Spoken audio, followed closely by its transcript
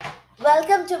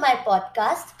Welcome to my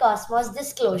podcast, Cosmos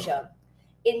Disclosure.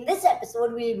 In this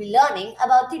episode, we'll be learning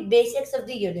about the basics of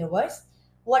the universe.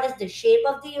 What is the shape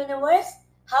of the universe?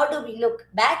 How do we look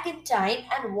back in time?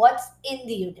 And what's in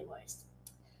the universe?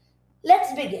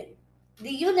 Let's begin.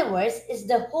 The universe is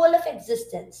the whole of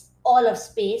existence, all of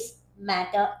space,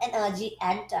 matter, energy,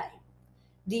 and time.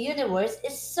 The universe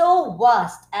is so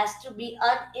vast as to be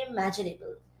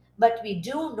unimaginable, but we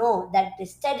do know that it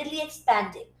is steadily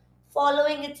expanding,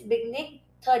 following its beginning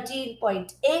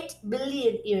 13.8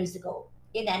 billion years ago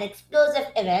in an explosive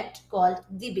event called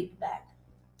the Big Bang.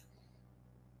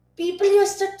 People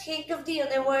used to think of the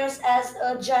universe as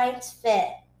a giant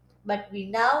sphere, but we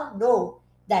now know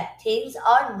that things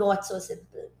are not so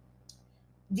simple.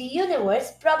 The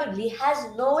universe probably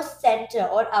has no center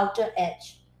or outer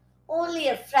edge. Only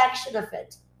a fraction of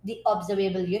it, the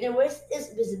observable universe,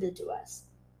 is visible to us.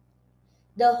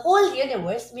 The whole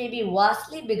universe may be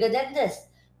vastly bigger than this,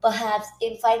 perhaps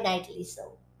infinitely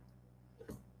so.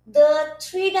 The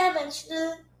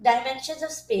three-dimensional dimensions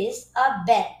of space are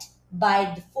bent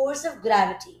by the force of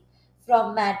gravity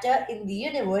from matter in the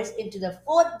universe into the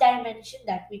fourth dimension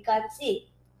that we can't see.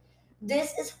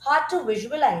 This is hard to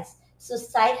visualize, so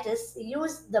scientists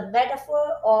use the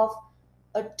metaphor of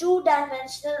a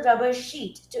two-dimensional rubber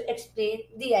sheet to explain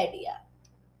the idea.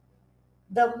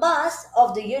 The mass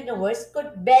of the universe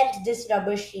could bend this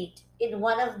rubber sheet in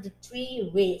one of the three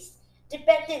ways,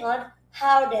 depending on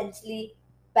how densely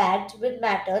packed with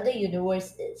matter the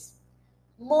universe is.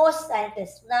 Most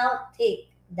scientists now think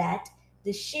that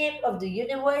the shape of the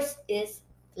universe is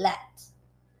flat.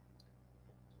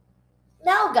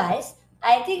 Now, guys,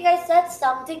 I think I said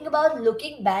something about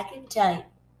looking back in time.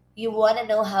 You want to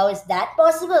know how is that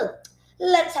possible?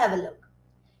 Let's have a look.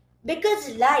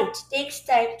 Because light takes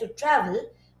time to travel,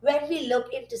 when we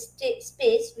look into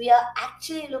space, we are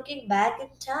actually looking back in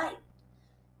time.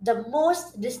 The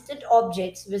most distant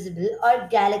objects visible are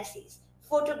galaxies,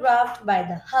 photographed by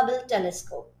the Hubble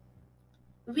telescope.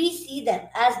 We see them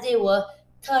as they were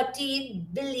 13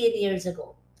 billion years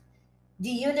ago. The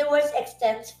universe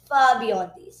extends far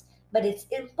beyond these, but it's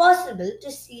impossible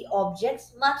to see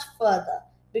objects much further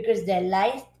because their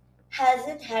light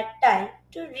hasn't had time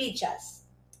to reach us.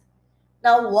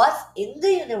 Now, what's in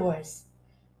the universe?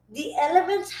 The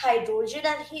elements hydrogen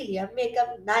and helium make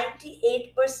up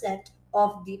 98%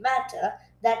 of the matter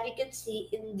that we can see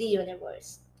in the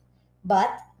universe.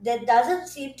 But there doesn't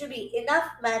seem to be enough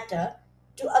matter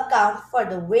to account for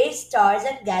the way stars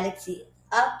and galaxies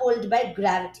are pulled by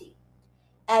gravity.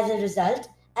 As a result,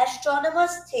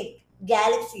 astronomers think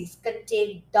galaxies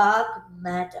contain dark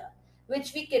matter,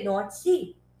 which we cannot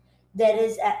see.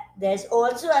 There's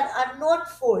also an unknown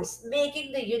force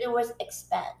making the universe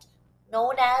expand,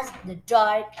 known as the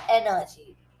dark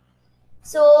energy.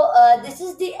 So, this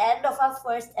is the end of our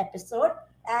first episode,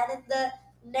 and in the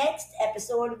next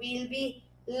episode, we'll be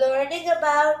learning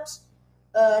about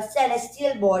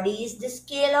celestial bodies, the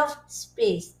scale of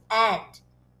space, and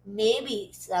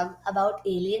maybe some about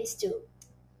aliens too.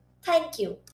 Thank you.